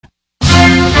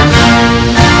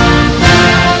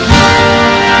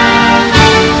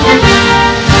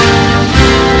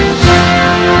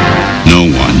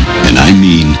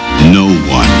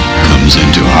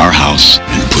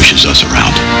moves us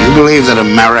around. You believe that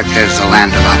America is the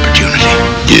land of opportunity?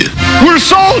 Yeah. We're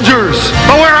soldiers,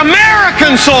 but we're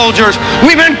American soldiers.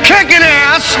 We've been kicking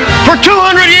ass for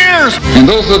 200 years. And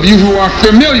those of you who are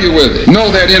familiar with it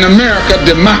know that in America,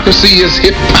 democracy is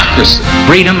hypocrisy.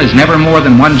 Freedom is never more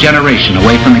than one generation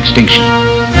away from extinction.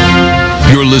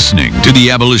 You're listening to the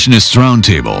Abolitionists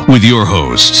Roundtable with your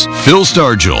hosts, Phil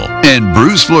Stargell and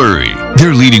Bruce Fleury.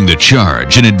 They're leading the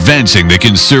charge in advancing the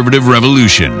conservative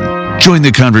revolution. Join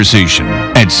the conversation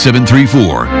at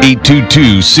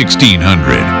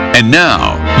 734-822-1600. And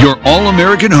now, your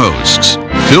all-American hosts,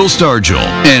 Phil Stargell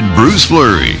and Bruce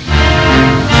Fleury.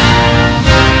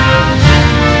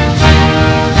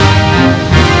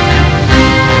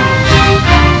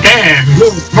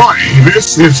 Good morning.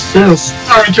 This is Phil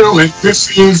Stargell, and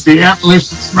this is the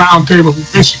Abolitionist Roundtable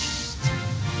of Michigan.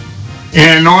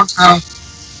 And on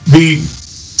the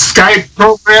Skype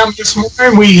program this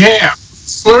morning, we have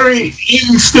Fleury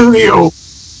in studio.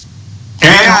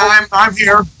 And I'm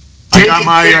here. I got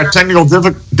my technical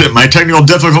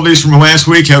difficulties from last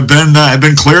week have been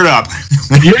cleared up.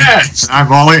 Yes, I'm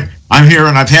here,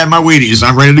 and I've had my Wheaties.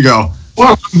 I'm ready to go.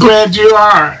 Well, I'm glad you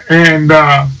are, and.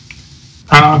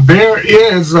 There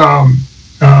is a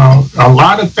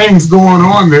lot of things going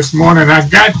on this morning. I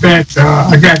got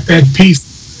that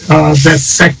piece, that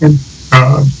second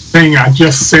thing I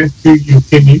just sent to you.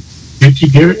 Did you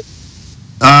get it?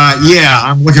 Yeah,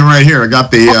 I'm looking right here. I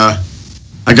got the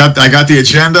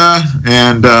agenda,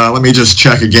 and let me just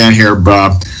check again here.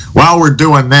 While we're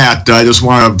doing that, I just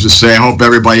want to say I hope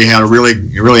everybody had a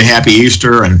really happy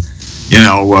Easter, and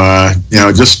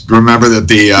just remember that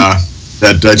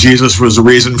that Jesus was the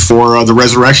reason for the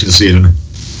resurrection season.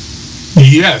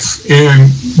 Yes,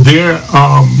 and there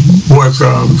was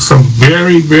some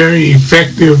very, very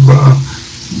effective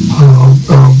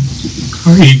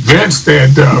events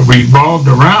that revolved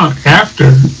around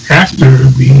after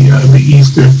the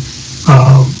Easter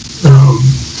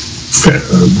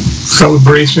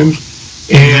celebration,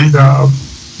 and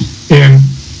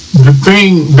the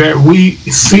thing that we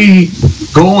see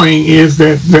going is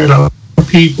that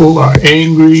people are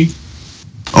angry.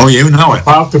 Oh, you know it.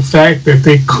 About the fact that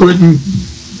they couldn't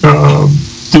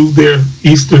do their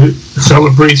Easter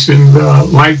celebration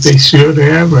like they should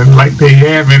have and like they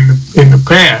have in the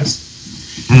past.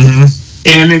 Mm-hmm.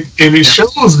 And it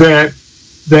shows that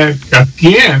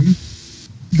again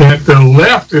that the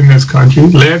left in this country,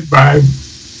 led by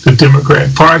the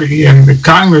Democrat Party and the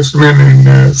congressmen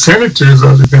and senators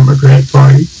of the Democrat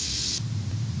Party,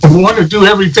 want to do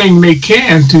everything they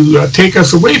can to take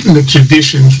us away from the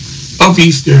traditions of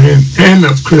Easter and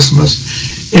of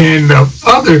Christmas and of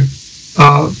other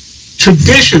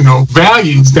traditional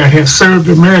values that have served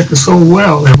America so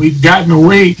well. And we've gotten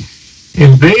away,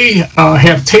 and they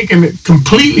have taken it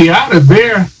completely out of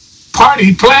their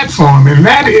party platform. And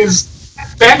that is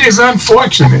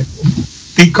unfortunate,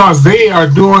 because they are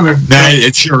doing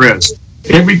it sure is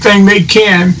everything they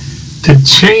can to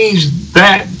change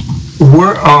that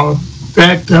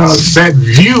that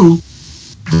view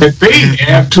that they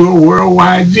have to a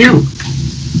worldwide view.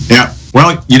 Yeah.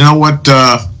 Well, you know what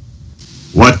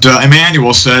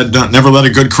Emmanuel said: "Never let a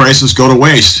good crisis go to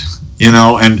waste."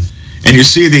 And you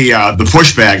see the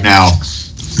pushback now,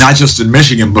 not just in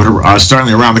Michigan, but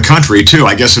starting around the country too.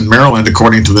 I guess in Maryland,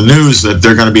 according to the news, that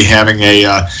they're going to be having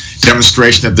a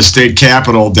demonstration at the state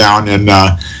capitol down in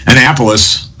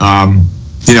Annapolis.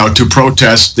 To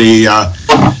protest these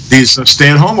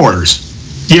stay-at-home orders.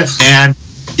 Yes. And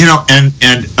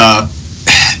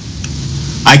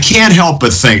I can't help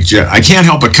but think, Jeff, I can't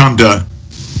help but come to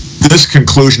this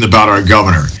conclusion about our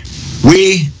governor.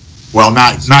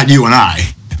 Not you and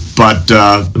I, but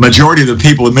the majority of the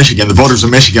people in Michigan, the voters of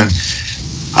Michigan,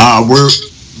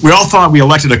 we all thought we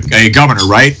elected a governor,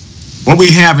 right? What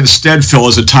we have instead, Phil,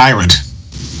 is a tyrant.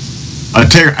 A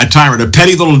tyrant, a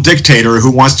petty little dictator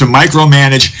who wants to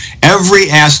micromanage every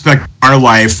aspect of our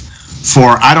life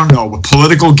for, I don't know,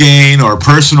 political gain or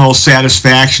personal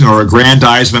satisfaction or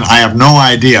aggrandizement. I have no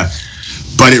idea.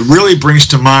 But it really brings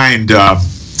to mind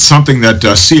something that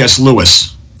C.S.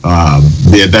 Lewis,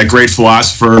 that great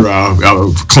philosopher,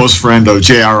 a close friend of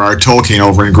J.R.R. Tolkien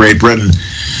over in Great Britain,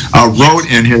 wrote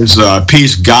in his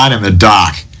piece, God in the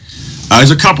Dock.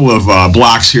 There's a couple of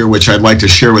blocks here which I'd like to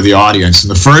share with the audience.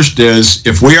 And the first is,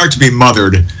 if we are to be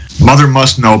mothered, mother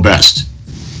must know best.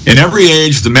 In every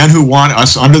age, the men who want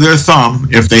us under their thumb,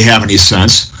 if they have any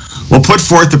sense, will put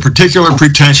forth the particular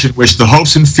pretension which the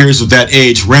hopes and fears of that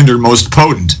age render most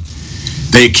potent.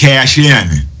 They cash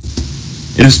in.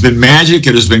 It has been magic,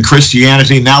 it has been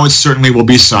Christianity, now it certainly will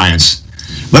be science.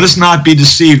 Let us not be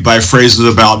deceived by phrases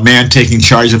about man taking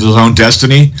charge of his own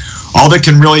destiny. All that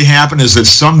can really happen is that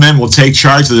some men will take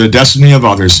charge of the destiny of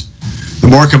others. The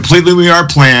more completely we are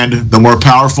planned, the more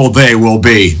powerful they will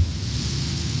be.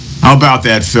 How about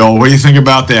that, Phil? What do you think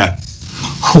about that?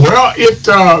 Well,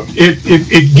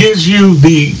 it gives you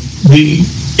the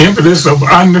impetus of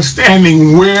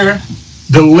understanding where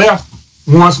the left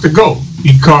wants to go,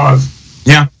 because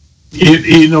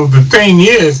the thing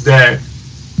is that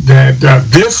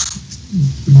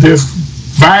this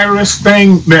virus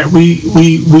thing that we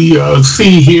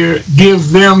see here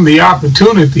gives them the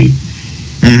opportunity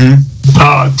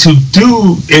to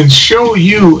do and show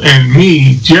you and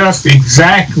me just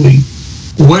exactly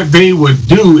what they would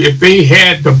do if they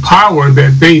had the power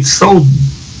that they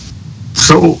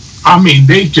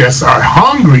they just are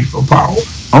hungry for power.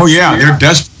 Oh yeah, they're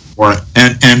desperate for it.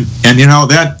 And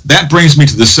that brings me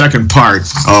to the second part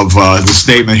of the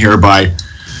statement here by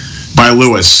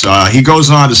Lewis. He goes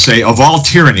on to say, of all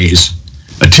tyrannies,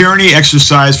 a tyranny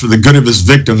exercised for the good of his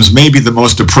victims may be the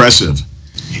most oppressive.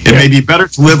 It may be better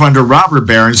to live under robber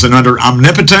barons than under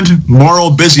omnipotent moral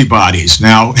busybodies.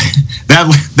 Now,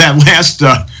 those last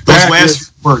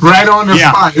words, right on the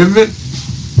spot, isn't it?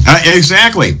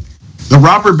 Exactly. The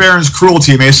robber baron's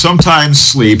cruelty may sometimes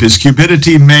sleep, his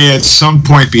cupidity may at some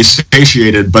point be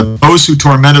satiated, but those who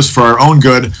torment us for our own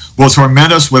good will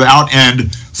torment us without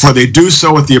end, for they do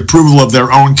so with the approval of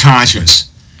their own conscience.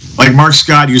 Like Mark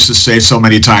Scott used to say so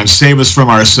many times, save us from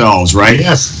ourselves, right?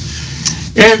 Yes.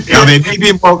 They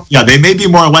may be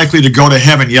more likely to go to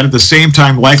heaven, yet at the same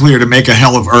time likelier to make a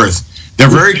hell of earth. Their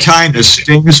very kindness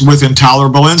stings with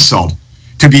intolerable insult.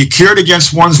 To be cured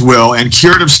against one's will and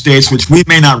cured of states which we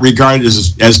may not regard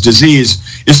as disease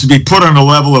is to be put on the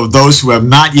level of those who have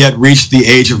not yet reached the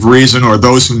age of reason or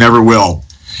those who never will.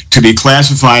 To be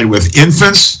classified with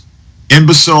infants,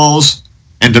 imbeciles,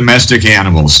 and domestic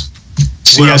animals.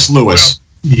 C.S. Lewis,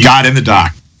 God in the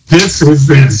Dock. This is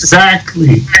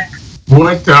exactly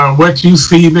what you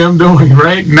see them doing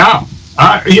right now.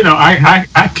 I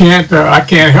can't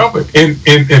help it.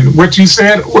 And what you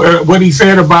said, what he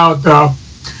said about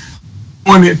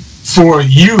doing it for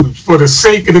you, for the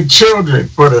sake of the children,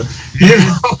 for the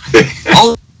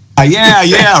I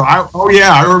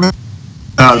remember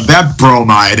that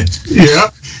bromide. Yeah,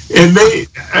 and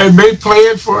they play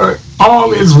it for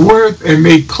all it's worth, and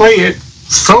they play it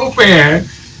so bad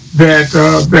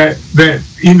that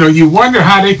you wonder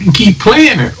how they can keep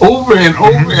playing it over and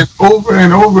over and over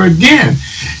and over again.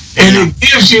 And it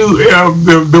gives you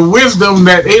the wisdom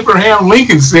that Abraham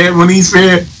Lincoln said when he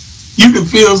said, you can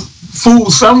fool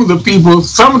some of the people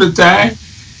some of the time,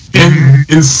 and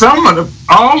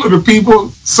all of the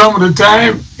people some of the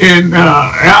time. And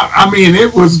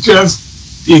it was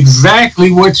just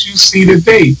exactly what you see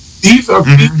today. These are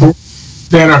people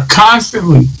that are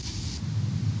constantly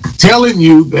telling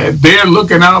you that they're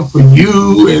looking out for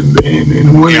you and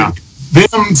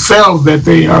themselves that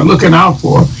they are looking out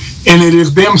for, and it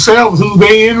is themselves who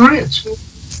they enrich.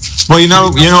 Well, you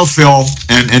know, Phil,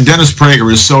 and Dennis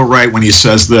Prager is so right when he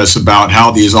says this about how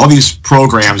all these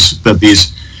programs that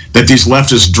these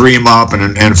leftists dream up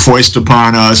and foist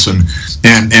upon us and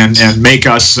make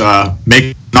us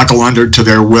make knuckle under to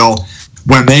their will,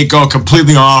 when they go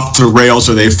completely off the rails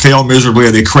or they fail miserably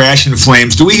or they crash in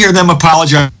flames, do we hear them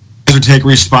apologize or take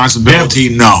responsibility?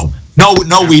 No,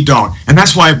 we don't. And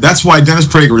that's why Dennis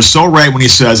Prager is so right when he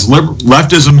says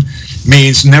leftism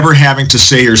means never having to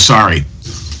say you're sorry.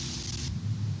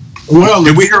 Well,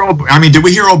 did we hear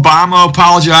Obama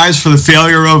apologize for the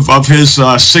failure of his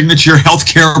signature health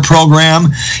care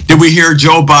program? Did we hear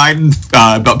Joe Biden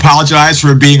apologize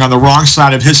for being on the wrong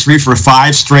side of history for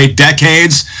 5 straight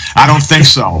decades? I don't think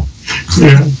so.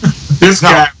 Yeah. This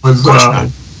guy was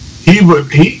he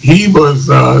was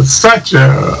such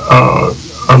a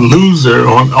loser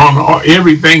on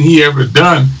everything he ever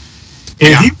done,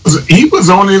 and he was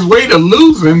on his way to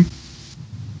losing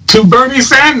to Bernie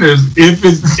Sanders if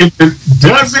it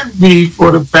doesn't be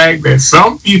for the fact that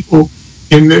some people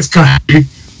in this country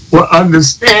will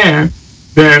understand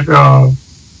that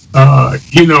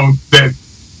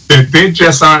that they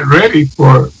just aren't ready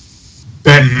for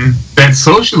that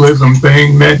socialism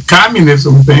thing, that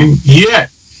communism thing yet.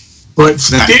 But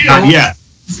still,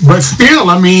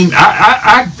 I mean,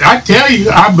 I tell you,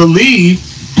 I believe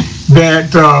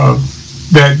that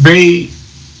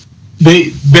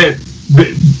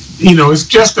it's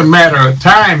just a matter of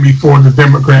time before the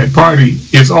Democrat Party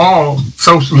is all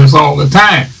socialist all the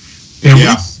time, and we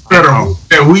better hope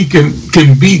that we can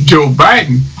beat Joe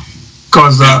Biden,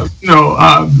 because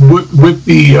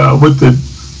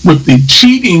with the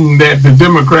cheating that the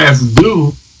Democrats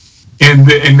do and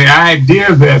the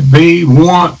idea that they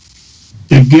want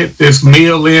to get this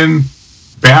mail-in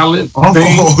ballot thing.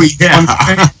 Oh, yeah.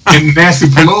 And Nancy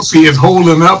Pelosi is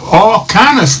holding up all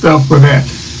kind of stuff for that.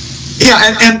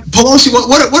 Yeah, and Pelosi,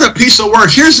 what a piece of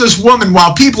work. Here's this woman,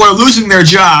 while people are losing their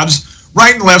jobs,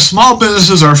 right and left, small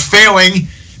businesses are failing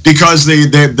because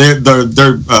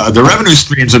the revenue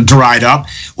streams have dried up.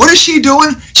 What is she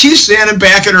doing? She's standing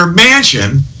back in her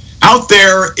mansion out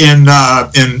there in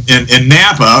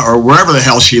Napa, or wherever the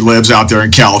hell she lives out there in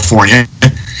California,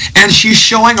 and she's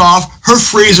showing off her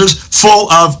freezers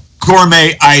full of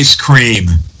gourmet ice cream.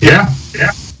 Yeah.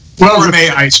 Well, gourmet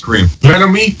ice cream. Let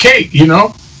them eat cake, you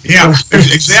know? Yeah,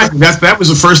 exactly. That was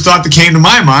the first thought that came to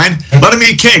my mind. Let them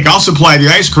eat cake. I'll supply the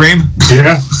ice cream.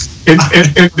 Yeah.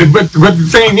 But the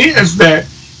thing is that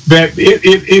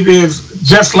it is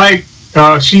just like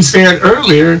she said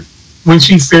earlier when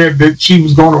she said that she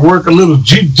was going to work a little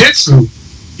jiu-jitsu,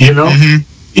 you know? Mm-hmm.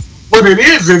 What it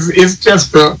is it's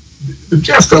just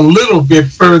a little bit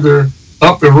further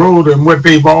up the road than what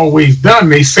they've always done.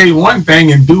 They say one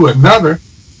thing and do another,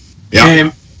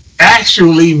 and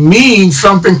actually mean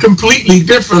something completely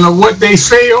different of what they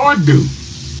say or do.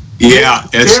 Yeah,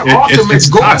 their ultimate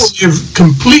goal is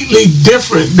completely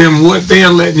different than what they're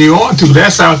letting you on to.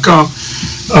 That's how come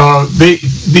they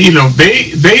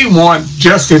want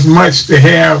just as much to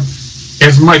have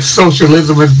as much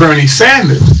socialism as Bernie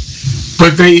Sanders,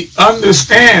 but they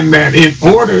understand that in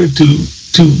order to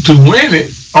win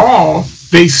it all,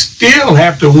 they still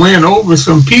have to win over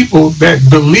some people that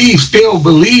still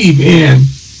believe in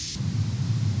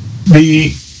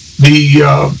the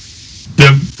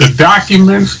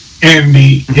documents and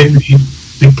the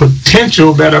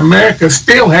potential that America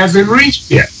still hasn't reached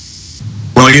yet.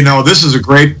 Well, you know, this is a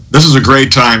great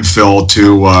time, Phil,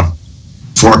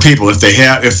 for people if they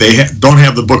don't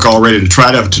have the book already to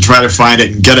try to find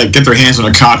it and get their hands on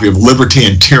a copy of Liberty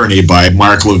and Tyranny by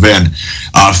Mark Levin.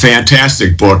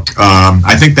 Fantastic book.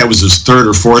 I think that was his third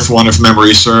or fourth one, if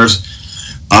memory serves.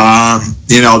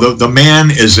 You know, the man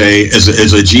is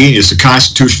a genius, a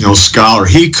constitutional scholar.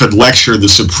 He could lecture the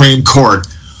Supreme Court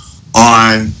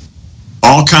on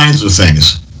all kinds of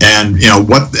things, and you know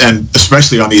and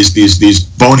especially on these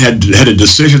boneheaded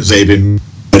decisions they've been.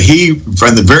 But he,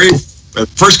 from the very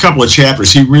first couple of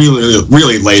chapters, he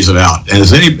really lays it out. And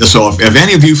if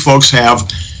any of you folks have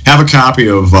a copy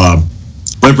of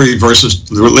Liberty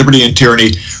and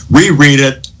Tyranny, reread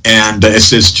it, and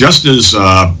it's just as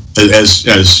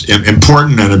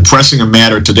important and impressing a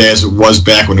matter today as it was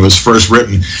back when it was first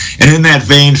written. And in that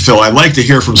vein, Phil, I'd like to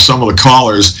hear from some of the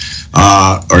callers,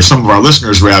 or some of our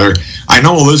listeners rather. I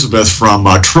know Elizabeth from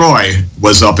Troy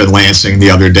was up in Lansing the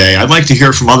other day. I'd like to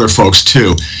hear from other folks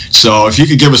too. So if you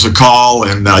could give us a call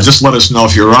and just let us know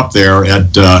if you're up there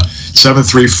at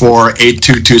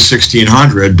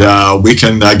 734-822-1600, we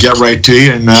can get right to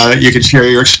you, and you can share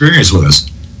your experience with us.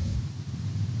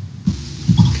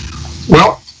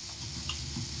 Well,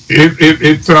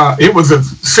 it was a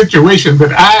situation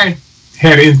that I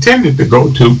had intended to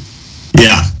go to.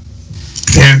 Yeah.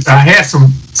 And I had some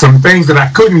things that I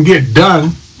couldn't get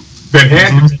done that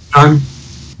had to be done,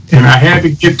 and I had to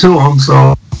get to them.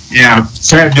 So yeah.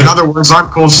 In other words,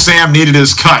 Uncle Sam needed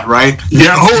his cut, right?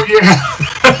 Yeah. Oh yeah.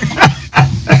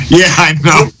 Yeah, I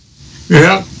know.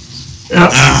 Yeah.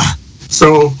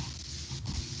 So,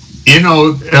 you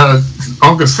know,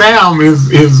 Uncle Sam is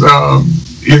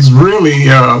really,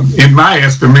 in my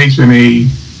estimation, you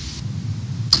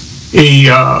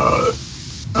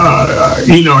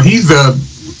know, he's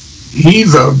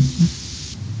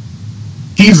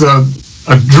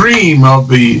a dream of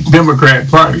the Democrat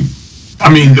Party. I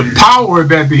mean, the power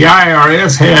that the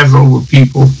IRS has over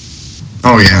people.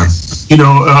 Oh yeah. You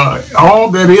know, all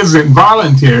that is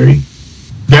involuntary.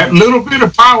 That little bit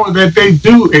of power that they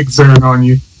do exert on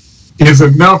you is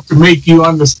enough to make you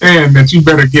understand that you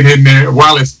better get in there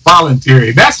while it's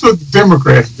voluntary. That's what the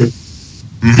Democrats do.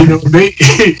 Mm-hmm.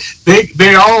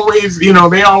 You know,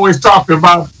 they always talk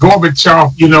about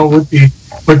Gorbachev, you know, with the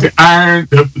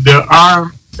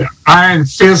iron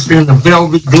fist and the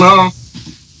velvet glove.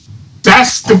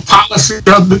 That's the policy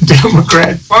of the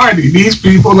Democrat Party. These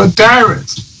people are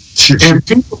tyrants. And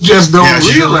people just don't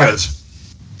realize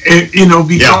it, you know,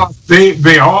 because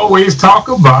they always talk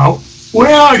about,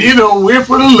 well, you know, we're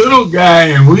for the little guy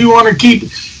and we want to keep,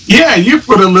 you're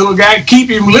for the little guy,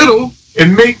 keep him little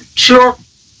and make sure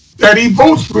that he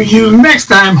votes for you next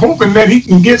time, hoping that he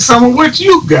can get some of what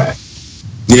you got.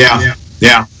 Yeah.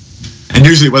 And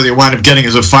usually what they wind up getting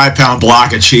is a 5-pound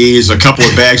block of cheese, a couple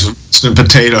of bags of instant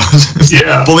potatoes.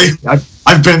 Yeah. Believe me,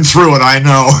 I've been through it, I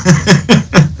know.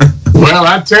 Well,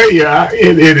 I tell you,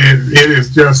 it is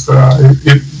just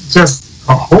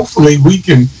hopefully we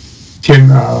can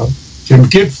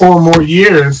get 4 more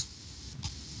years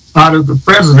out of the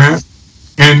president,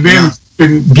 and then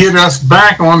can get us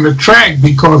back on the track,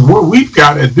 because what we've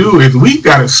got to do is we've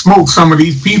got to smoke some of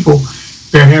these people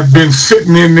that have been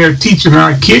sitting in there teaching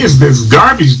our kids this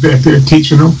garbage that they're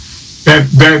teaching them.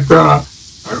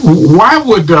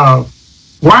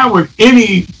 Why would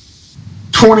any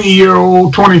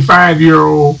 20-year-old,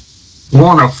 25-year-old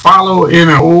want to follow in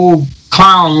an old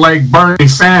clown like Bernie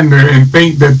Sanders and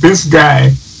think that this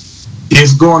guy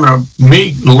is going to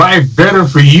make life better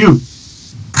for you?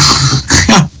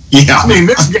 Yeah. I mean,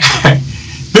 this guy.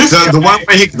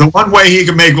 The one way he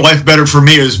can make life better for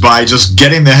me is by just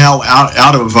getting the hell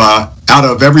out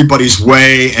of everybody's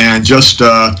way, and just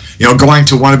going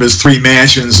to one of his 3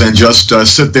 mansions and just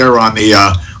sit there on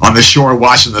the shore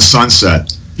watching the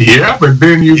sunset. Yeah, but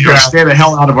then you got stay the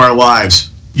hell out of our lives.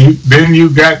 Then you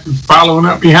got following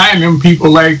up behind them people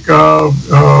like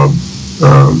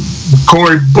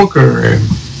Cory Booker and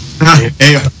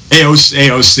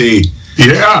AOC.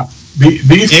 Yeah,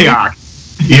 these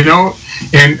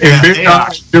and they're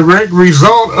a direct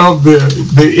result of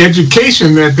the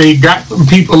education that they got from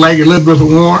people like Elizabeth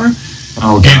Warren.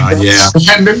 Oh God, and yeah.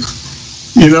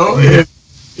 Sanders, and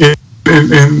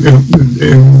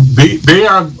they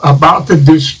are about to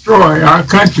destroy our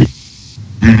country.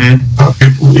 Mm-hmm.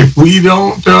 If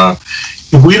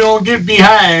we don't get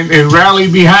behind and rally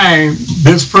behind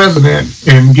this president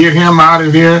and get him out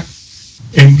of here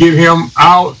and get him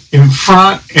out in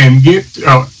front and get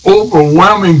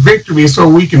overwhelming victory, so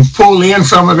we can pull in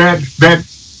some of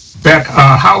that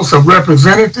House of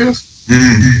Representatives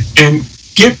and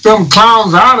get them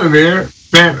clowns out of there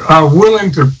that are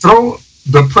willing to throw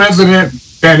the president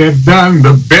that has done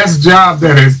the best job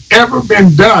that has ever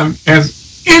been done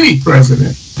as any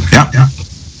president. Yeah.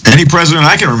 Any president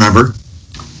I can remember.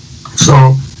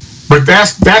 So, but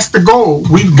that's the goal.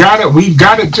 We've got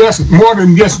to just more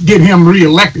than just get him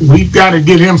reelected. We've got to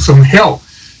get him some help,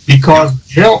 because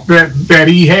help that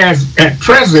he has at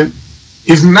present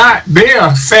is not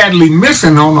there. Sadly,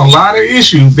 missing on a lot of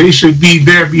issues. They should be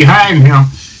there behind him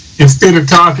instead of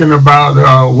talking about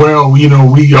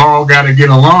we all got to get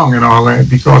along and all that,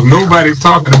 because nobody's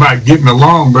talking about getting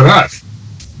along but us.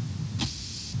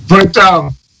 But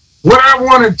what I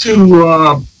wanted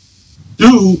to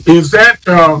do is that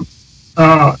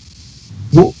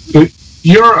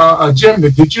your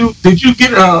agenda. Did you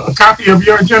get a copy of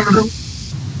your agenda?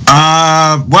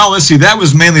 Well, let's see. That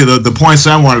was mainly the points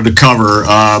I wanted to cover.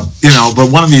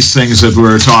 But one of these things that we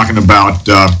were talking about,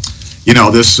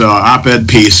 this op-ed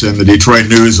piece in the Detroit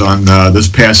News on this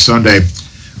past Sunday,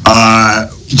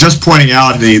 just pointing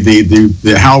out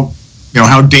the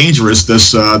how dangerous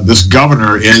this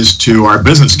governor is to our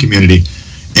business community.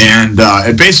 And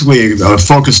it basically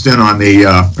focused in on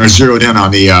or zeroed in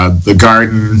on the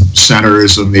garden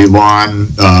centers and the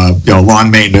lawn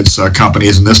maintenance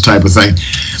companies and this type of thing.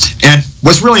 And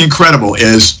what's really incredible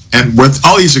is, and with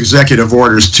all these executive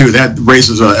orders too, that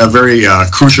raises a very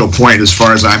crucial point as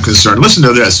far as I'm concerned. Listen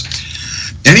to this: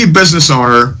 any business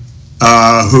owner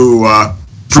who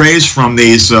strays from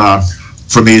these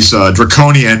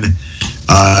draconian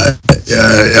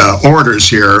orders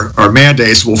here or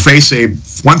mandates will face a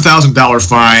 $1,000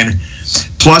 fine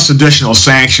plus additional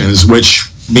sanctions,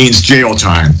 which means jail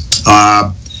time.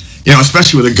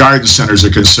 Especially where the garden centers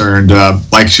are concerned,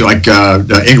 like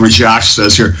Ingrid Josh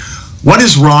says here. What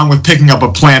is wrong with picking up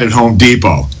a plant at Home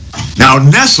Depot? Now,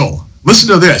 Nessel, listen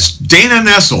to this. Dana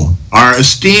Nessel, our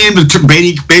esteemed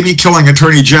baby-killing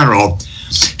attorney general,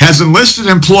 has enlisted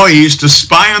employees to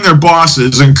spy on their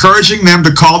bosses, encouraging them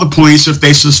to call the police if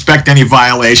they suspect any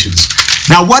violations.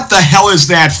 Now, what the hell is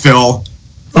that, Phil?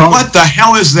 What the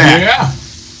hell is that?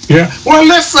 Yeah. Well,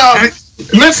 let's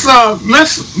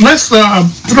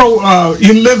throw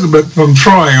Elizabeth from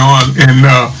Troy on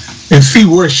and see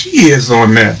where she is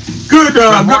on that. Good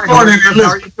morning, Elizabeth.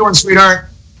 How are you doing, sweetheart?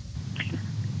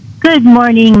 Good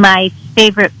morning, my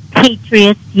favorite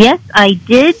patriots. Yes, I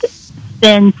did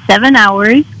spend 7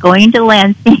 hours going to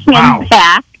Lansing and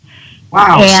back.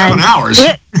 Wow, and 7 hours.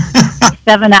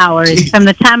 7 hours from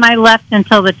the time I left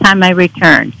until the time I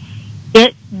returned.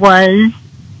 It was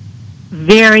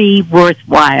very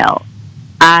worthwhile.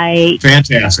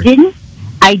 Fantastic.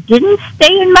 I didn't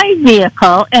stay in my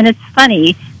vehicle, and it's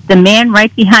funny. The man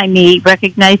right behind me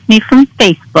recognized me from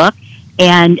Facebook,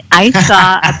 and I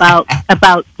saw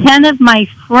about 10 of my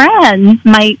friends,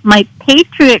 my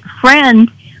Patriot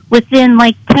friends, within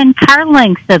like 10 car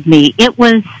lengths of me. It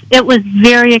was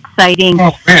very exciting.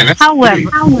 Oh man!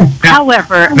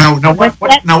 However. Now,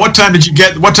 what time did you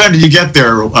get? What time did you get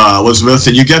there, Elizabeth?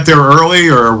 Did you get there early,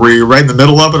 or were you right in the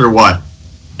middle of it, or what?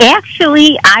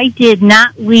 Actually, I did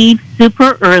not leave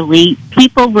super early.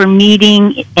 People were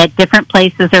meeting at different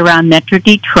places around Metro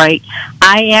Detroit.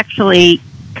 I actually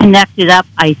connected up,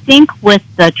 I think, with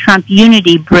the Trump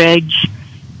Unity Bridge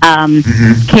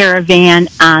caravan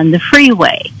on the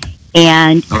freeway.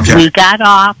 And we got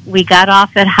off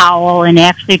at Howell and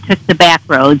actually took the back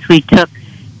roads. We took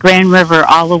Grand River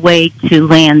all the way to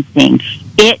Lansing.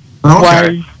 It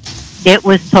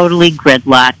was totally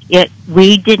gridlock.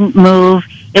 We didn't move.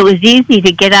 It was easy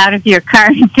to get out of your car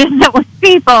and visit with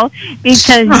people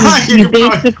because you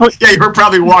basically... you were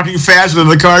probably walking faster than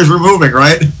the cars were moving,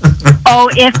 right?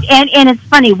 And it's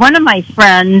funny. One of my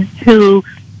friends who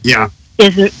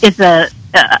is a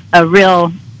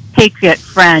real patriot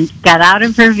friend got out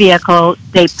of her vehicle.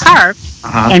 They parked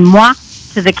and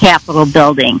walked to the Capitol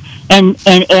building. And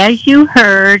as you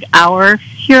heard, our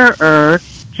Führer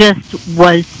just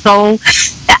was so...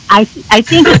 I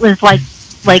think it was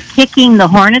like kicking the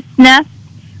hornet's nest.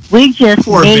 We just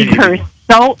made her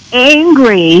so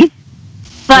angry.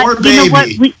 But you know what?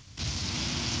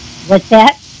 What's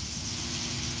that?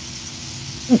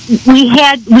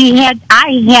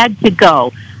 I had to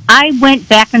go. I went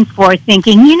back and forth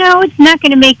thinking, it's not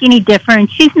going to make any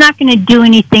difference. She's not going to do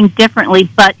anything differently,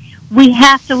 but we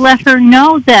have to let her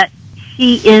know that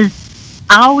she is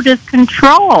out of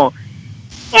control.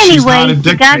 Anyway,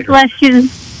 God bless you.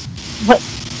 What?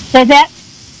 Say that?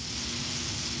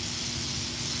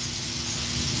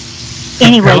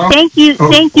 Anyway, thank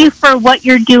you for what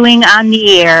you're doing on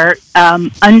the air.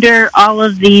 Under all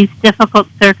of these difficult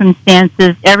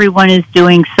circumstances, everyone is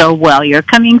doing so well. You're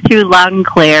coming through loud and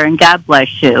clear, and God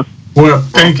bless you. Well,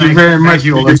 thank you very much.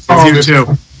 You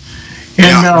too.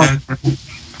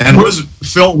 And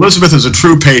Elizabeth is a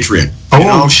true patriot.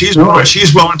 She's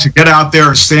willing to get out there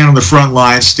and stand on the front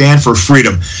line, stand for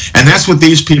freedom. And that's what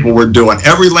these people were doing.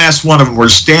 Every last one of them were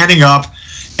standing up,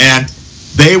 and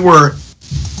they were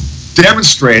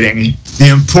demonstrating the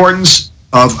importance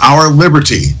of our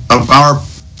liberty, of our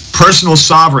personal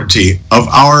sovereignty, of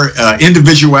our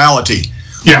individuality.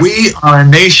 Yeah. We are a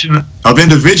nation of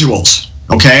individuals,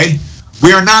 okay?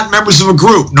 We are not members of a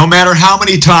group, no matter how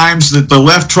many times that the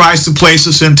left tries to place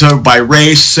us into by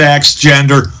race, sex,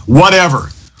 gender, whatever.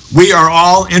 We are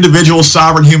all individual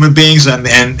sovereign human beings, and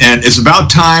it's about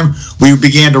time we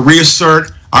began to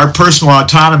reassert our personal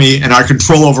autonomy and our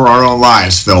control over our own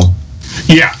lives, Phil.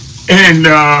 Yeah. And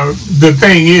the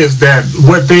thing is that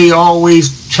what they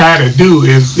always try to do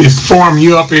is form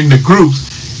you up into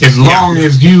groups as long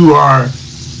as you are,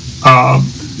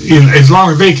 as long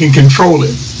as they can control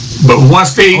it. But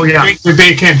once they think that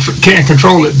they can't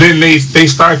control it, then they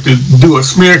start to do a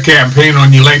smear campaign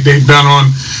on you like they've done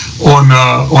on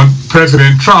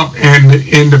President Trump and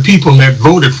the people that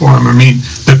voted for him. I mean,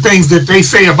 the things that they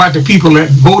say about the people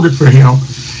that voted for him.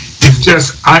 It's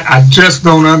just, I just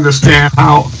don't understand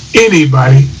how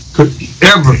anybody could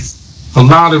ever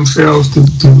allow themselves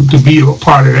to be a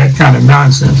part of that kind of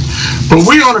nonsense. But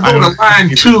we want to go to line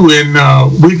 2,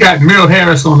 and we got Milt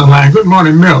Harris on the line. Good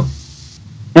morning, Milt.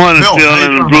 Morning, Phil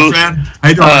and Bruce. How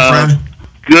you doing, my friend?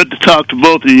 Good to talk to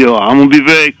both of you. I'm going to be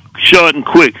very short and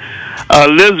quick.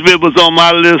 Elizabeth was on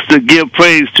my list to give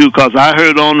praise to because I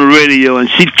heard on the radio, and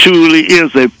she truly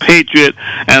is a patriot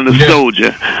and a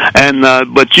soldier. And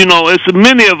but it's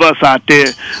many of us out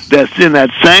there that's in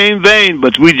that same vein,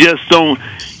 but we just don't.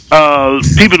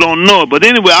 People don't know it. But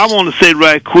anyway, I want to say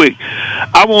right quick,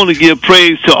 I want to give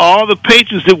praise to all the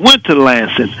patriots that went to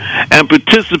Lansing and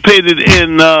participated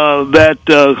in that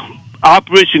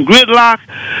Operation Gridlock,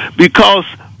 because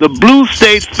the blue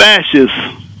state fascists,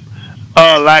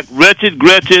 like Wretched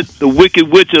Gretchen, the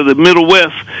Wicked Witch of the Middle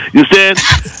West, you said,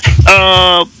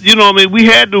 we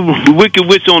had the Wicked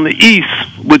Witch on the east,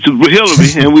 which was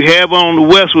Hillary, and we had one on the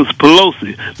west, was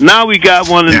Pelosi. Now we got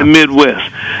one in the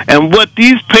Midwest. And what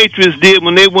these patriots did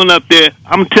when they went up there,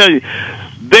 I'm telling you,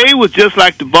 they were just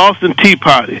like the Boston Tea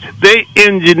Party. They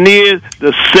engineered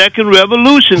the second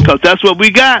revolution, because that's what we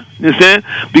got, you understand?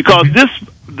 Because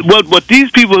what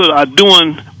these people are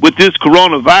doing with this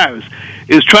coronavirus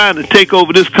is trying to take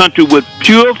over this country with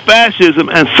pure fascism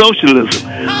and socialism.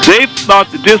 They thought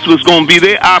that this was going to be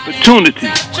their opportunity.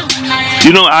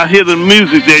 I hear the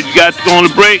music there. You got to go on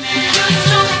the break.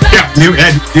 Yeah. Do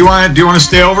you want to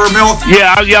stay over, Milt?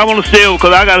 Yeah, I want to stay over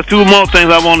because I got a few more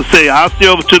things I want to say. I'll stay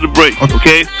over to the break.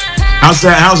 Okay. How's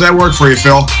that work for you,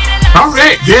 Phil? All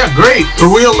right. Yeah, great.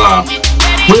 We'll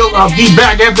be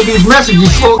back after these messages,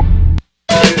 folks.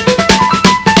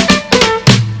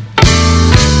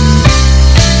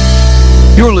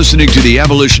 You're listening to the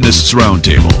Abolitionists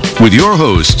Roundtable with your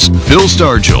hosts, Phil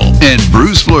Stargell and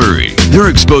Bruce Fleury.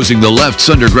 They're exposing the left's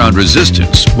underground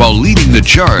resistance while leading the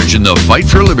charge in the fight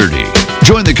for liberty.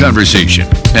 Join the conversation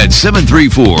at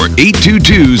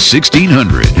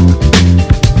 734-822-1600.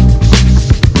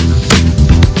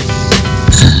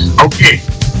 Okay.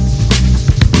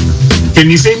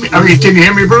 Can you see me? Can you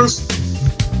hear me, Bruce?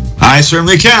 I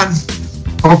certainly can.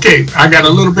 Okay, I got a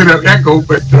little bit of echo,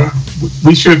 but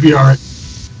we should be all right.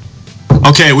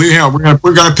 Okay, we're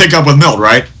gonna pick up with Milt,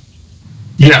 right?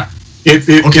 Yeah.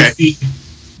 Okay.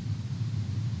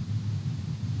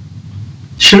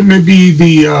 Shouldn't it be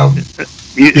the?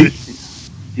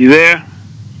 You there?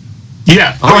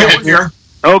 Yeah. Go ahead. Here.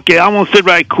 Okay, I'm gonna say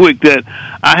right quick that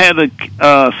I had I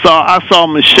saw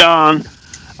Michonne,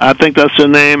 I think that's her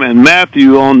name, and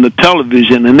Matthew on the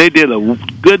television, and they did a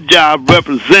good job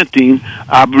representing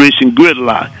Operation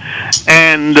Gridlock.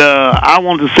 And I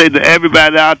want to say to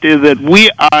everybody out there that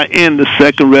we are in the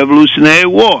Second Revolutionary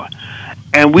War,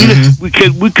 and we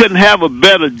couldn't have a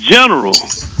better general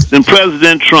than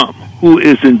President Trump, who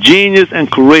is ingenious and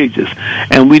courageous,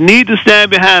 and we need to stand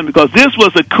behind him because this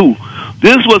was a coup.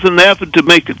 This was an effort to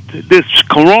make this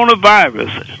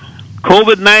coronavirus,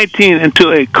 COVID-19,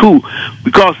 into a coup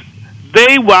because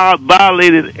they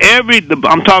violated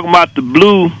I'm talking about the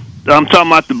blue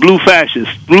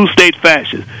fascists, blue state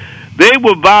fascists. They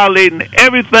were violating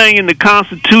everything in the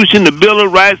Constitution, the Bill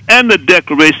of Rights, and the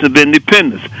Declaration of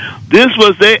Independence. This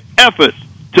was their effort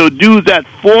to do that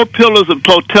 4 pillars of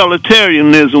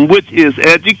totalitarianism, which is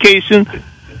education,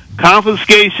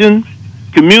 confiscation,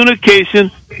 communication,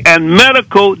 and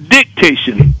medical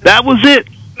dictation. That was it.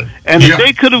 And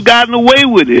they could have gotten away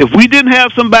with it. If we didn't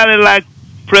have somebody like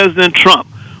President Trump,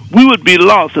 we would be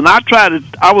lost. And I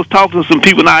was talking to some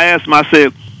people and I asked them, I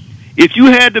said, if you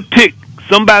had to pick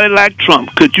somebody like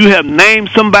Trump, could you have named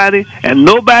somebody? And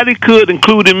nobody could,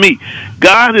 including me.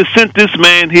 God has sent this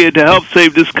man here to help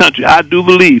save this country. I do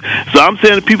believe. So I'm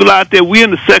saying to people out there, we're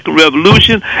in the Second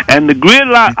Revolution, and the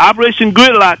Gridlock, Operation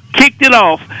Gridlock, kicked it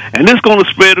off, and it's going to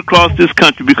spread across this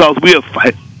country because we're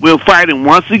fighting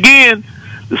once again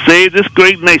to save this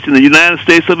great nation, the United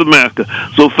States of America.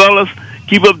 So, fellas,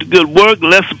 keep up the good work.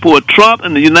 Let's support Trump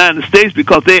and the United States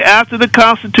because they're after the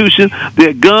Constitution,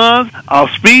 their guns, our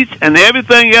speech, and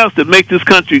everything else that make this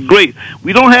country great.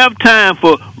 We don't have time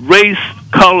for race,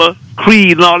 color,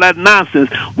 creed, and all that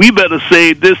nonsense. We better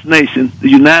save this nation, the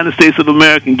United States of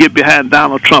America, and get behind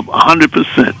Donald Trump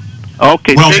 100%.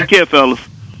 Okay, take care, fellas.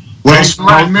 Well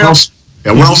said, Milt.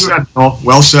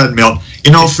 Well said, Milt.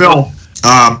 You know, Phil,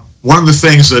 one of the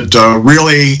things that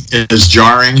really is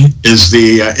jarring is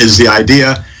the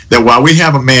idea that while we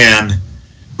have a man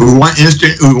who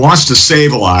wants to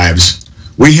save lives,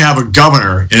 we have a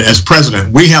governor, as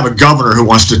president, we have a governor who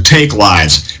wants to take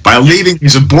lives by leaving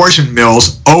these abortion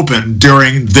mills open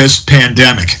during this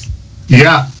pandemic.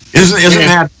 Yeah. Isn't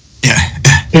that? Yeah.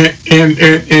 And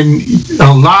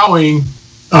allowing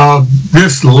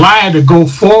this lie to go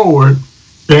forward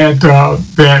that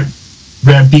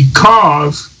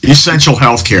because essential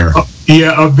health care,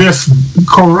 of this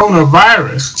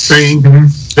coronavirus thing,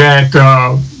 that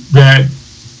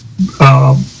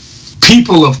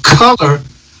people of color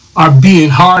are being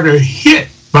harder hit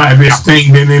by this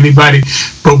thing than anybody.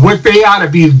 But what they ought to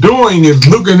be doing is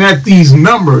looking at these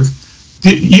numbers.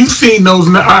 You've seen those?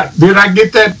 Did I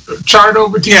get that chart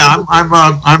over to you? Yeah,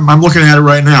 I'm looking at it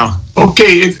right now.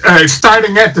 Okay,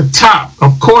 starting at the top.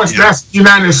 Of course, that's the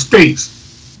United States.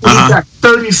 We've got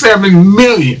 37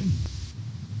 million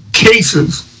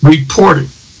cases reported.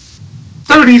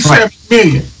 37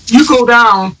 million. You go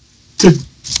down to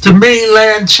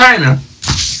mainland China,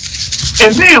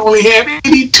 and they only have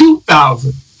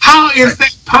 82,000. How is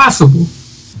that possible?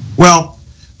 Well,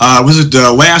 was it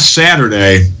last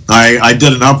Saturday? I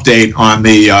did an update on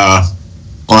the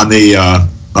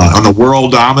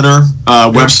Worldometer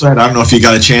website. I don't know if you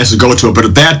got a chance to go to it, but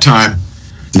at that time,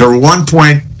 there were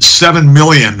 1.7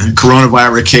 million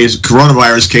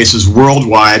coronavirus cases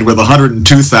worldwide, with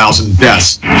 102,000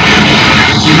 deaths.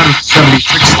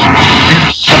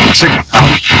 376,000.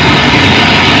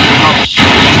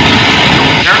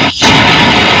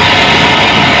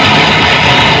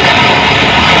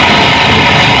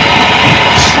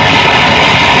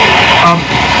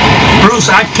 Bruce,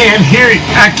 I can't hear you.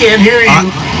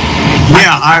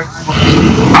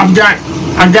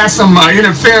 I've got some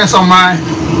interference on my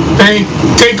thing.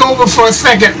 Take over for a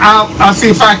second. I'll see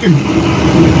if I can.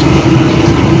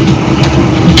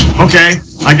 Okay,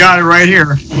 I got it right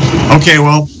here. Okay,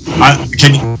 well,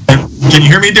 can you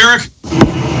hear me, Derek?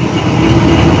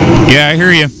 Yeah, I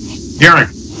hear you. Derek,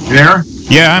 you there?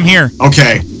 Yeah, I'm here.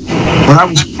 Okay.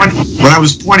 What I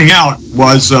was pointing out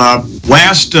was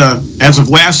as of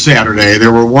last Saturday,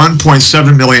 there were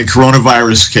 1.7 million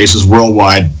coronavirus cases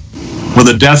worldwide, with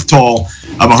a death toll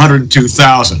of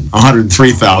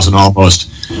 103,000 almost,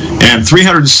 and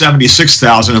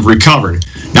 376,000 have recovered.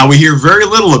 Now, we hear very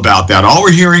little about that. All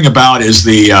we're hearing about is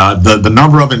the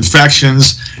number of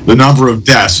infections, the number of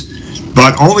deaths.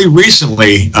 But only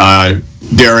recently,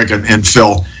 Derek and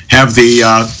Phil, have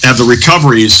the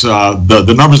recoveries,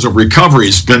 the numbers of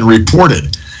recoveries been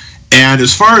reported. And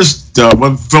as far as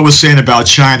what Phil was saying about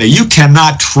China, you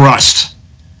cannot trust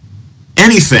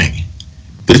anything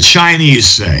the Chinese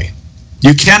say.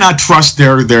 You cannot trust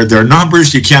their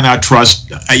numbers. You cannot trust.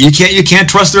 You can't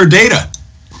trust their data.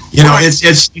 You know,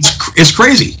 it's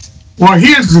crazy. Well,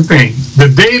 here's the thing: the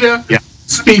data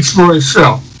speaks for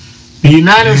itself. The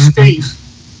United States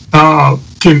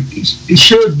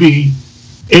should be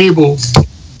able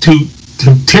to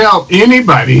tell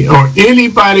anybody, or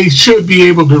anybody should be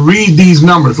able to read these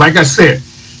numbers. Like I said,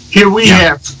 here we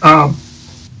have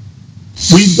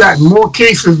we've got more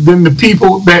cases than the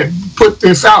people that put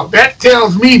this out. That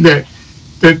tells me that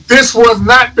this was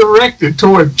not directed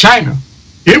toward China.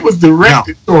 It was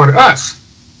directed toward us.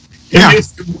 And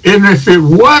if it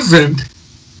wasn't,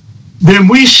 then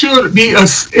we should be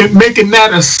making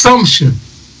that assumption.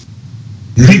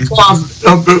 Because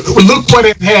of look what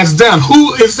it has done.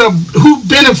 Who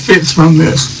benefits from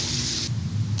this?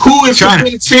 Who is China.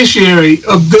 The beneficiary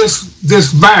of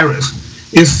this virus?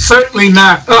 It's certainly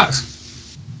not us.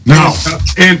 No.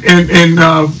 And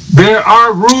there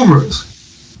are rumors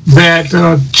that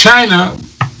China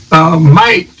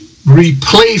might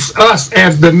replace us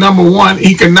as the #1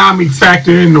 economic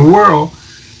factor in the world,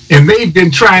 and they've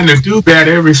been trying to do that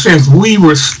ever since we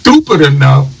were stupid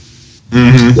enough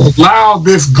to allow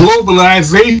this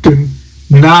globalization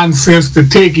nonsense to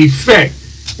take effect.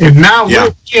 And now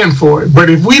we're in for it. But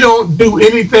if we don't do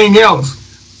anything else,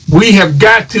 we have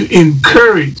got to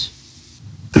encourage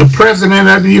the President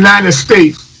of the United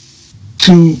States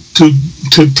to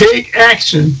take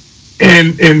action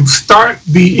and start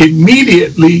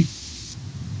immediately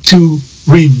to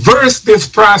reverse this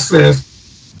process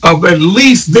of at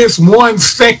least this one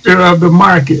sector of the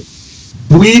market.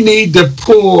 We need to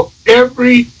pull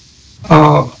every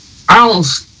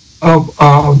ounce of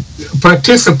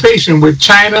participation with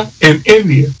China and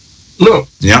India. Look,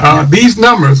 these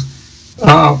numbers,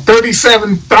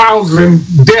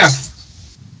 37,000 deaths,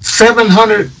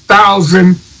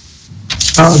 700,000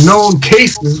 known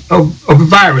cases of the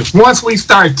virus. Once we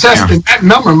start testing, that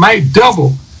number might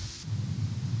double.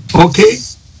 Okay?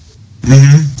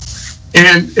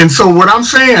 And so what I'm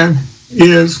saying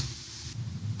is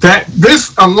that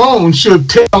this alone should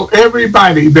tell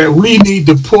everybody that we need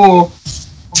to pull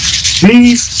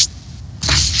these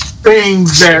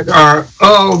things that are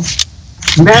of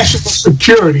national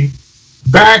security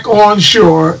back on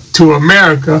shore to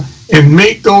America and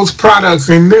make those products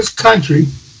in this country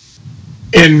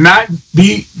and not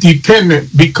be dependent,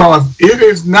 because it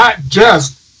is not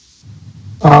just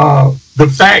the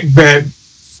fact that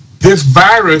this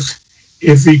virus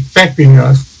is affecting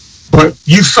us, but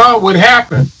you saw what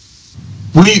happened.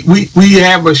 We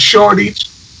have a shortage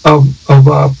of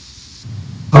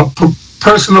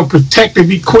personal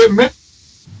protective equipment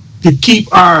to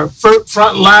keep our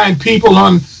frontline people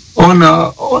in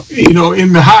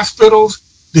the hospitals,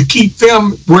 to keep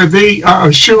them where they are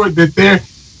assured that their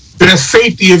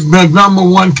safety is the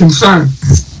 #1 concern.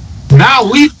 Now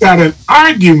we've got an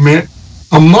argument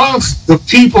amongst the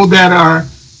people that are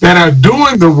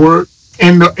doing the work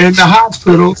in the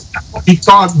hospitals,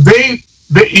 because they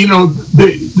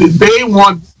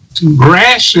want to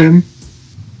ration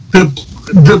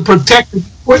the protective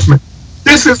equipment.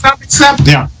 This is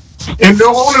unacceptable. Yeah. And the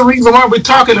only reason why we're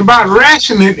talking about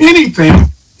rationing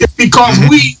anything is because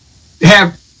we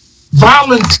have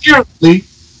voluntarily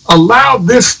allowed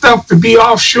this stuff to be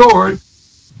offshore,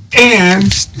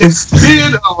 and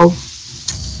instead of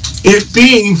it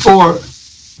being for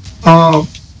a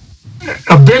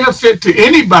benefit to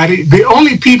anybody, the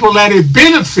only people that it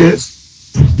benefits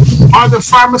are the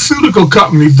pharmaceutical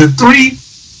companies. The 3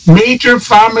 major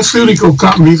pharmaceutical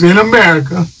companies in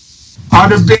America are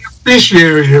the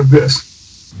beneficiary of this.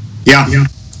 Yeah.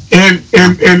 And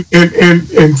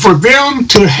for them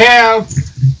to have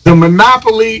the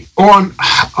monopoly on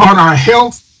our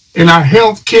health and our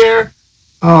health care,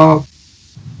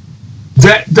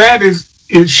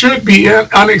 it should be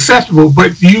unacceptable.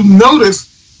 But you notice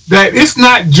that it's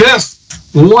not just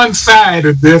one side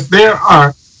of this. There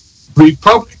are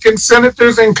Republican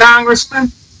senators and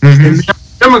congressmen, and there are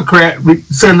Democrat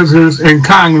senators and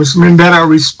congressmen that are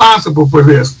responsible for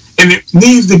this, and it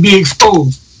needs to be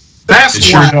exposed. That's it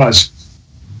sure does.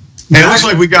 And it looks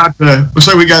like we got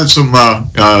some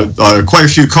quite a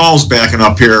few calls backing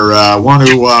up here. Want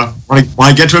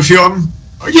to get to a few of them?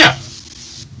 Yeah.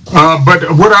 But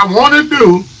what I want to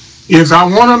do is I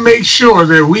want to make sure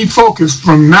that we focus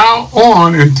from now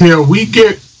on until we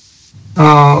get.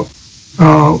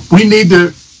 We need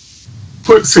to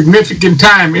put significant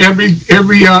time every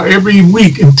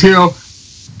week until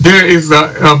there is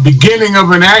a beginning of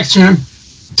an action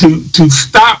to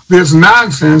stop this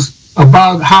nonsense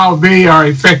about how they are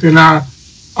affecting our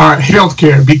health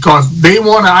care, because they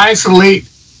want to isolate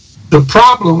the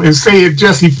problem and say it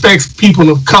just affects people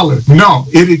of color. No,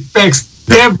 it affects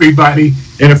everybody.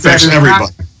 It affects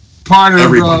everybody. Part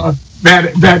of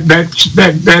that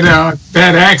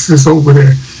axis over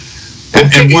there.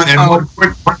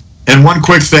 And one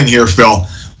quick thing here, Phil.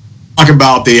 Talk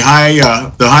about the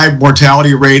high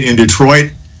mortality rate in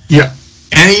Detroit. Yeah.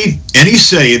 Any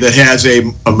city that has a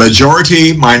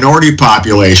majority minority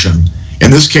population, in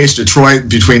this case Detroit,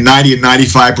 between 90 and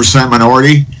 95%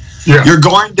 minority, you're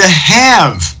going to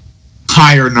have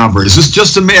higher numbers. It's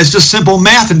just simple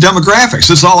math and demographics.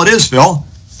 That's all it is, Phil.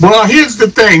 Well, here's the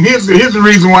thing. Here's the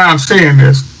reason why I'm saying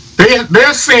this.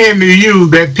 They're saying to you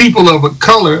that people of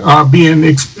color are being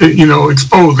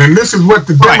exposed, and this is what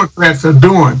the Democrats are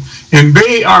doing, and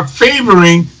they are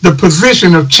favoring the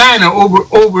position of China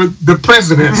over the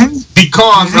president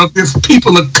because of this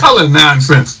people of color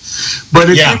nonsense. But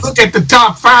if you look at the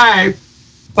top 5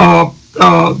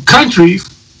 countries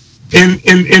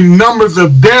in numbers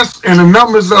of deaths and the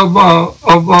numbers of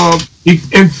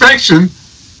infection,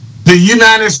 the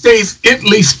United States,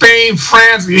 Italy, Spain,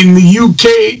 France, in the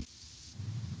UK,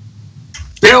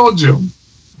 Belgium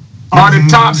are the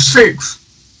top 6.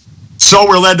 So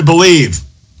we're led to believe.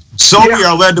 We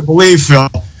are led to believe, Phil.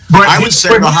 But I would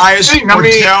say the highest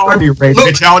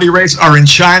mortality rates are in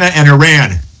China and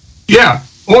Iran. Yeah.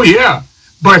 Oh, yeah.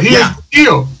 But here's the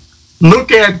deal.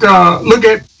 Look at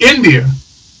India.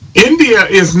 India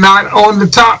is not on the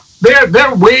top.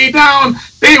 They're way down.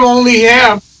 They only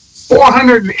have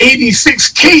 486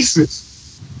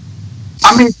 cases.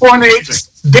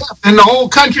 486 deaths in the whole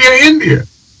country of India.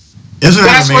 Isn't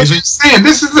that amazing? What you're saying.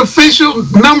 This is official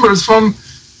numbers from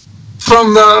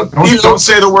the. Don't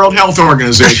say the World Health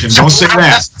Organization. Don't say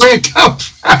that.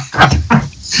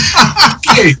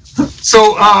 Okay,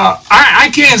 so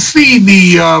I can't see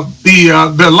the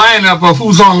lineup of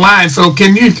who's online. So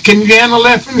can you handle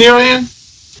that from your end?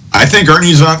 I think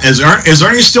Ernie's on. Is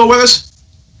Ernie still with us?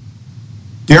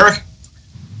 Derek?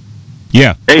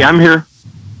 Yeah. Hey, I'm here.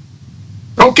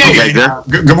 Okay.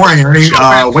 Good morning, Ernie.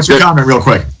 What's your comment, real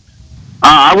quick?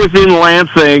 I was in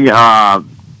Lansing,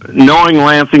 knowing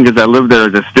Lansing because I lived there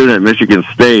as a student at Michigan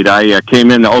State. I came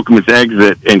in the Okemos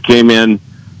exit and came in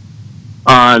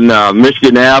on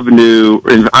Michigan Avenue,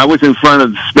 and I was in front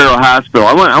of the Sparrow Hospital.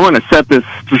 I want to set this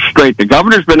straight. The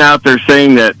governor's been out there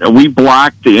saying that we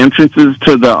blocked the entrances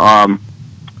to the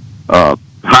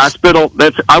hospital.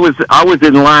 I was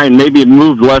in line. Maybe it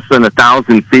moved less than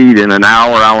 1,000 feet in an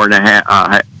hour and a half,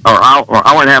 or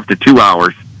hour and a half to 2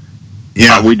 hours.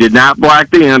 Yeah, we did not block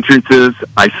the entrances.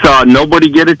 I saw nobody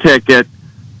get a ticket.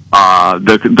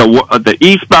 The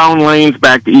eastbound lanes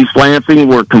back to East Lansing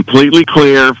were completely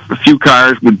clear. A few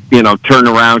cars would turn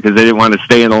around because they didn't want to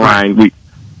stay in the line.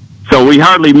 So we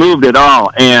hardly moved at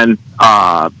all. And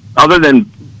other than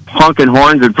honking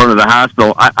horns in front of the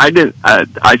hospital,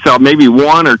 I saw maybe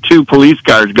 1 or 2 police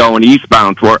cars going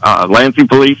eastbound toward Lansing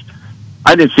police.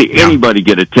 I didn't see anybody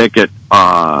get a ticket.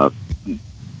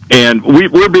 And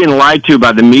we're being lied to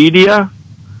by the media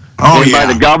and by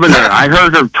the governor. I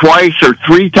heard her 2 or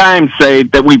 3 times say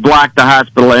that we blocked the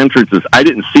hospital entrances. I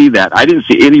didn't see that. I didn't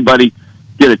see anybody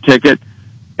get a ticket.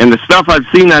 And the stuff I've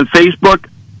seen on Facebook,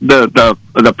 the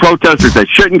protesters that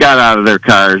shouldn't got out of their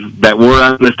cars that were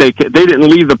on the state, they didn't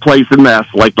leave the place a mess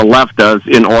like the left does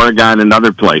in Oregon and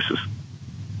other places.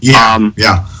 Yeah,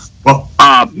 yeah. Well,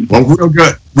 real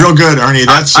good, Ernie.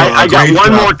 That's I got great,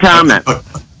 one more comment.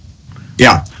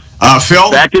 Yeah. Phil,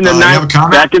 back in the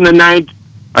back in the 90s,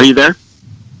 are you there?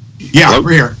 Yeah, hello?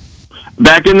 We're here.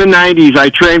 Back in the 90s, I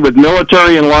trained with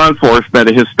military and law enforcement at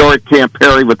a historic Camp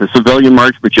Perry with the civilian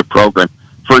marksmanship program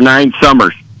for 9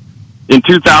 summers. In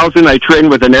 2000, I trained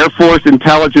with an Air Force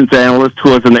intelligence analyst who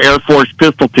was in the Air Force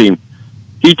pistol team.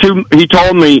 He told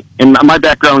me, and my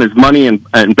background is money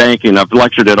and banking. I've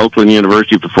lectured at Oakland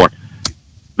University before.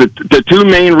 The 2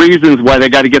 main reasons why they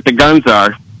got to get the guns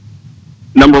are,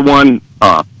 number 1,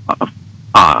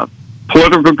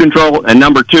 political control, and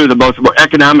number 2, the most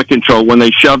economic control when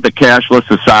they shove the cashless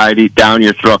society down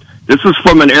your throat. This is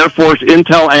from an Air Force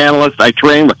intel analyst I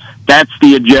trained with. That's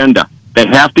the agenda. They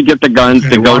have to get the guns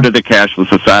to go to the cashless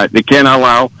society. They can't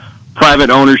allow private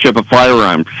ownership of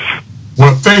firearms.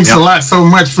 Well, thanks a lot so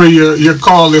much for your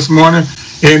call this morning.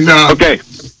 And okay,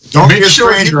 don't make be a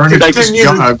sure stranger. you continue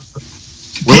to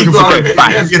keep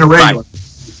going.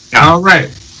 All right.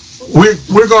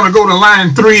 We're going to go to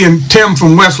line 3 and Tim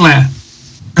from Westland.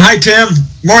 Hi, Tim.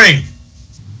 Morning.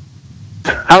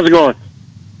 How's it going?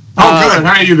 Oh, good.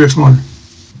 How are you this morning?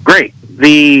 Great.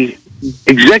 The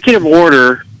executive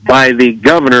order by the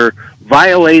governor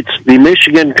violates the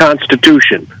Michigan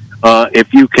Constitution.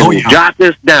 If you can jot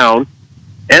this down,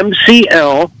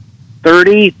 MCL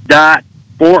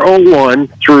 30.401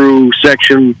 through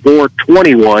Section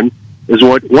 421 is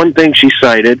one thing she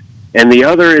cited, and the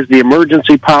other is the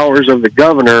Emergency Powers of the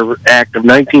Governor Act of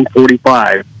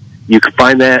 1945. You can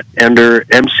find that under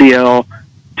MCL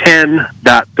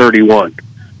 10.31.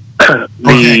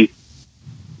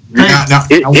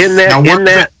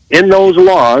 In those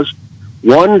laws,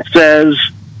 one says,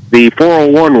 the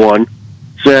 401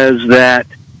 says that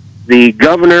the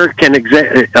governor can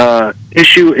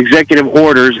issue executive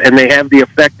orders and they have the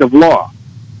effect of law.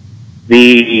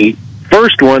 The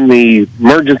first one, the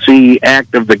Emergency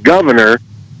Act of the Governor,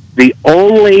 the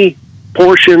only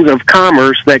portions of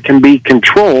commerce that can be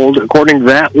controlled according to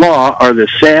that law are the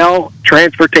sale,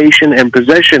 transportation, and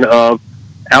possession of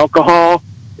alcohol,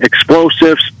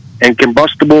 explosives, and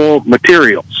combustible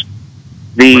materials.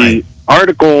 The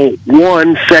Article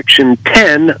 1, Section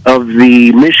 10 of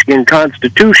the Michigan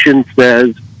Constitution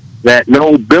says that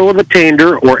no bill of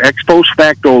attainder or ex post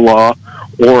facto law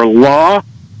or law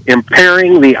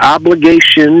impairing the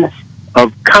obligations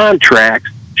of contracts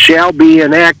shall be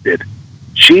enacted.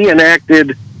 She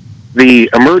enacted the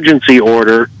emergency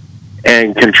order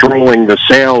and controlling the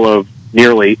sale of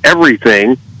nearly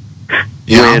everything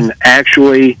when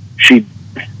actually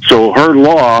so her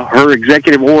law, her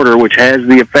executive order, which has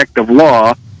the effect of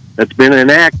law that's been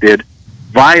enacted,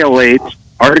 violates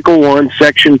Article 1,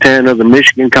 Section 10 of the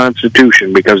Michigan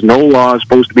Constitution, because no law is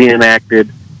supposed to be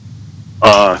enacted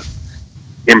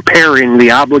impairing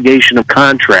the obligation of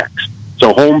contracts.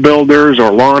 So home builders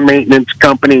or lawn maintenance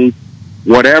companies,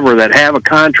 whatever, that have a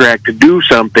contract to do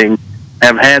something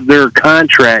have had their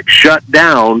contract shut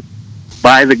down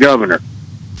by the governor.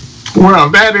 Well,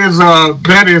 that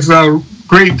is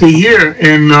great to hear,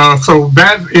 and so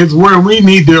that is where we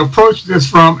need to approach this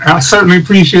from. I certainly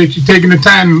appreciate you taking the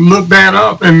time to look that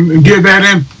up and give that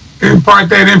impart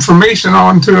that information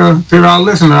on to our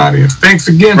listener audience. Thanks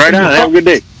again. Right on. Have a good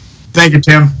day. Thank you,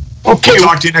 Tim. Okay, we'll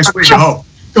talk to you next week, I hope.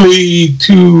 We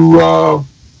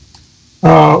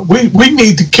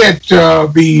need to catch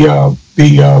the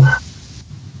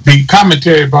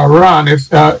commentary by Ron. Is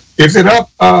it up?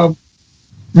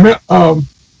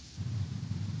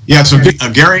 Yeah, so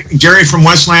Gary from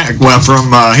Westland,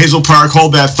 from Hazel Park,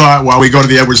 hold that thought while we go to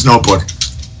the Edwards Notebook.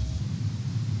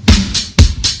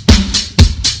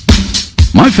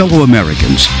 My fellow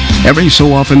Americans, every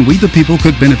so often we the people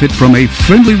could benefit from a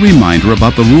friendly reminder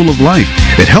about the rule of life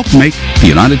that helped make the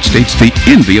United States the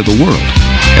envy of the world.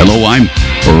 Hello, I'm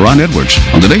Ron Edwards.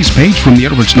 On today's page from the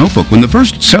Edwards Notebook, when the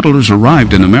first settlers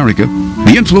arrived in America,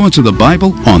 the influence of the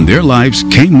Bible on their lives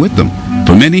came with them.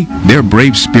 For many, their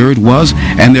brave spirit was,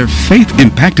 and their faith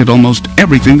impacted almost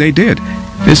everything they did.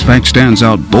 This fact stands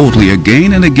out boldly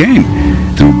again and again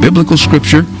through biblical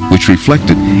scripture, which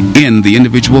reflected in the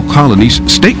individual colonies'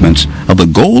 statements of the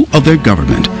goal of their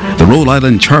government. The Rhode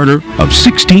Island Charter of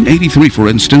 1683, for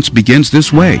instance, begins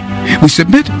this way. We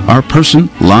submit our person,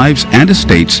 lives, and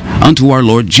estates unto our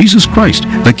Lord Jesus Christ,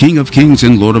 the King of kings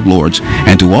and Lord of lords,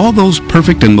 and to all those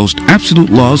perfect and most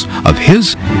absolute laws of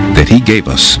His that He gave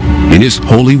us in His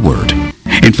holy word.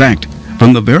 In fact,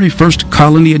 from the very first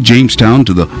colony at Jamestown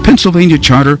to the Pennsylvania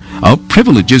Charter of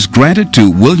privileges granted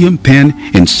to William Penn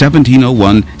in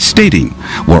 1701, stating,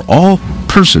 "Where all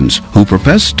persons who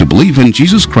profess to believe in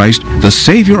Jesus Christ, the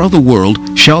Savior of the world,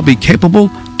 shall be capable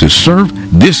to serve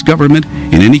this government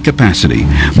in any capacity,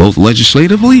 both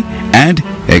legislatively and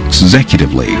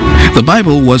executively." The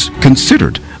Bible was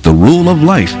considered the rule of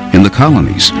life in the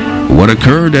colonies. What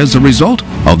occurred as a result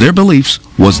of their beliefs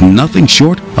was nothing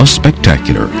short of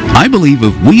spectacular. I believe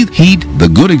if we heed the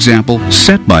good example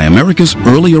set by America's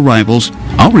early arrivals,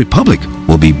 our republic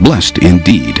will be blessed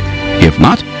indeed. If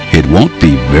not, it won't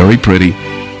be very pretty.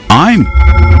 I'm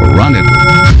Ron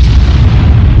Edwards.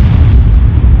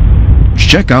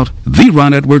 Check out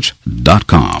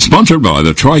theronedwards.com. Sponsored by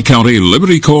the Tri-County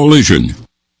Liberty Coalition.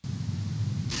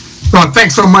 Well,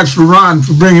 thanks so much for Ron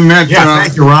for bringing that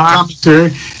thank you, Ron.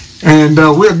 commentary. And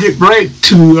we'll get right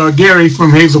to Gary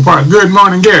from Hazel Park. Good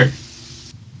morning, Gary.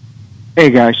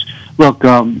 Hey, guys. Look,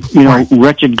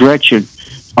 Wretched Gretchen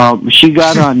she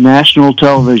got on national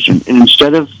television, and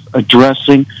instead of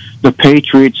addressing the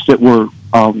patriots that were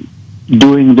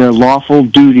doing their lawful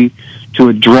duty to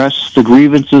address the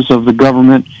grievances of the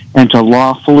government and to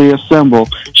lawfully assemble,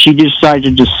 she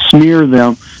decided to smear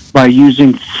them by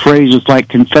using phrases like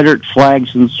Confederate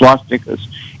flags and swastikas.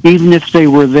 Even if they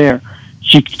were there,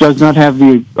 she does not have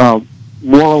the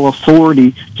moral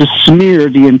authority to smear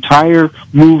the entire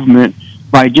movement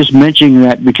by just mentioning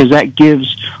that, because that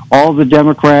gives all the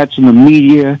Democrats and the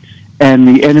media and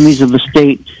the enemies of the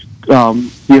state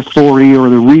the authority or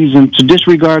the reason to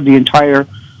disregard the entire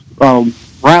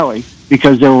rally,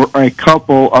 because there were a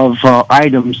couple of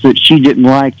items that she didn't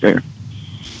like there.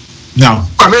 No.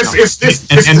 It's the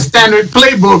standard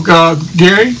playbook,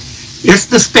 Gary. It's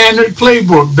the standard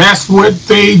playbook. That's what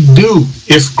they do.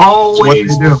 It's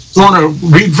always going to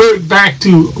revert back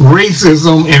to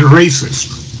racism and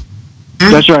racists.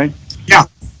 That's right. Yeah.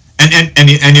 And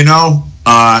you know,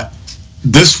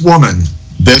 this woman,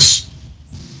 this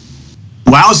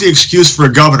lousy excuse for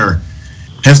a governor,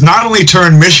 has not only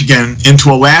turned Michigan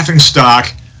into a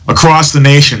laughingstock across the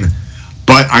nation,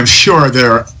 but I'm sure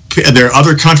there are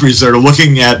other countries that are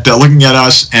looking at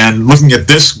us and looking at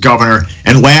this governor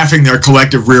and laughing their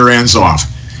collective rear ends off.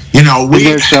 You know,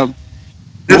 this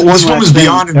woman's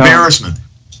beyond embarrassment.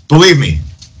 Believe me.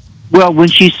 Well, when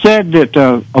she said that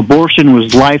abortion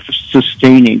was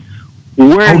life-sustaining,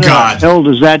 where the hell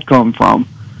does that come from?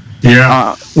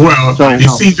 Yeah. You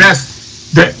see,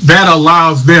 that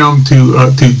allows them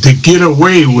to get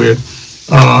away with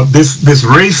this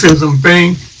racism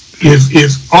thing.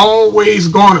 Is always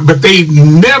going, but they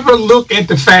never look at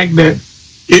the fact that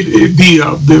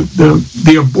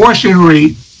the abortion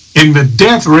rate and the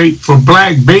death rate for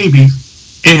black babies,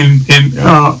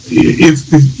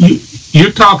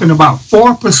 you're talking about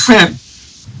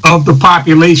 4% of the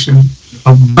population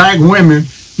of black women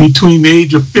between the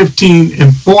age of 15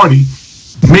 and 40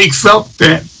 makes up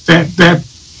that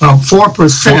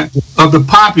 4% of the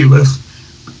populace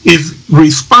is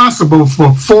responsible for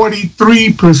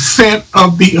 43%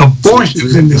 of the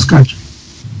abortions in this country.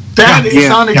 That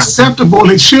is unacceptable.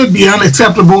 It should be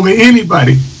unacceptable to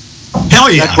anybody.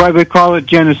 Hell yeah. That's why we call it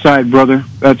genocide, brother.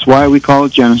 That's why we call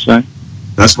it genocide.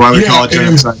 That's why we call it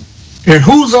genocide. And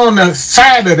who's on the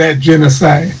side of that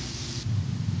genocide?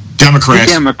 Democrats.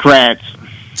 The Democrats.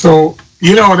 So,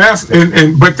 you know,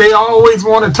 but they always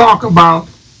want to talk about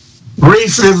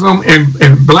racism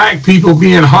and black people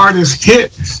being hardest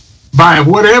hit by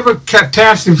whatever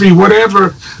catastrophe,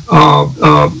 whatever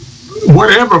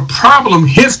problem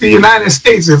hits the United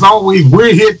States. Is always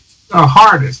we're hit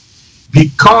hardest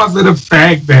because of the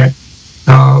fact that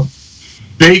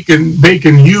they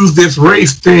can use this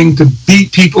race thing to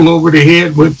beat people over the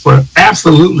head with for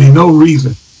absolutely no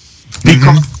reason.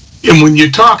 Because and when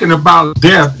you're talking about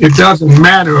death, it doesn't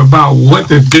matter about what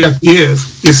the death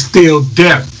is; it's still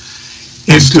death.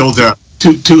 And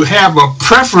to have a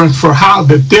preference for how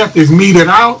the death is meted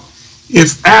out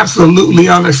is absolutely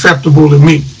unacceptable to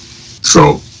me.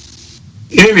 So,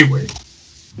 anyway.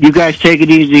 You guys take it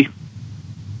easy.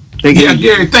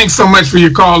 Gary, thanks so much for your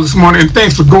call this morning, and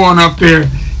thanks for going up there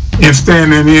and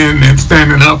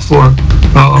standing up for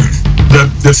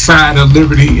the side of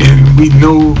liberty. And we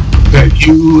know that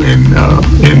you and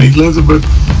Elizabeth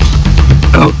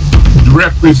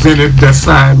represented that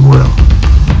side well.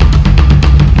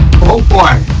 Oh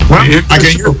boy! Well, I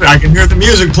can hear the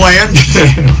music playing.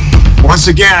 Once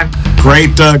again,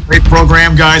 great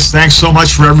program, guys. Thanks so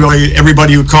much for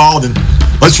everybody who called. And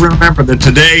let's remember that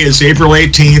today is April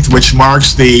 18th, which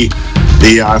marks the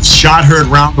shot heard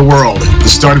around the world, the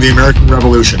start of the American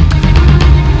Revolution.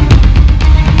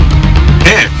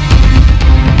 And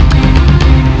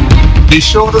be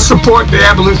sure to support the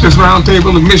Abolitionist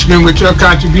Roundtable in Michigan with your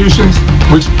contributions,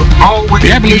 which always...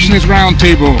 The Abolitionist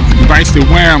Roundtable invites the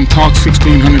Wham! Talk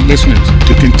 1600 listeners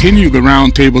to continue the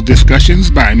roundtable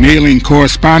discussions by mailing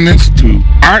correspondence to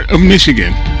Art of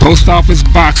Michigan, Post Office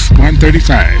Box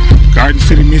 135, Garden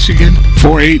City, Michigan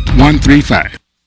 48135.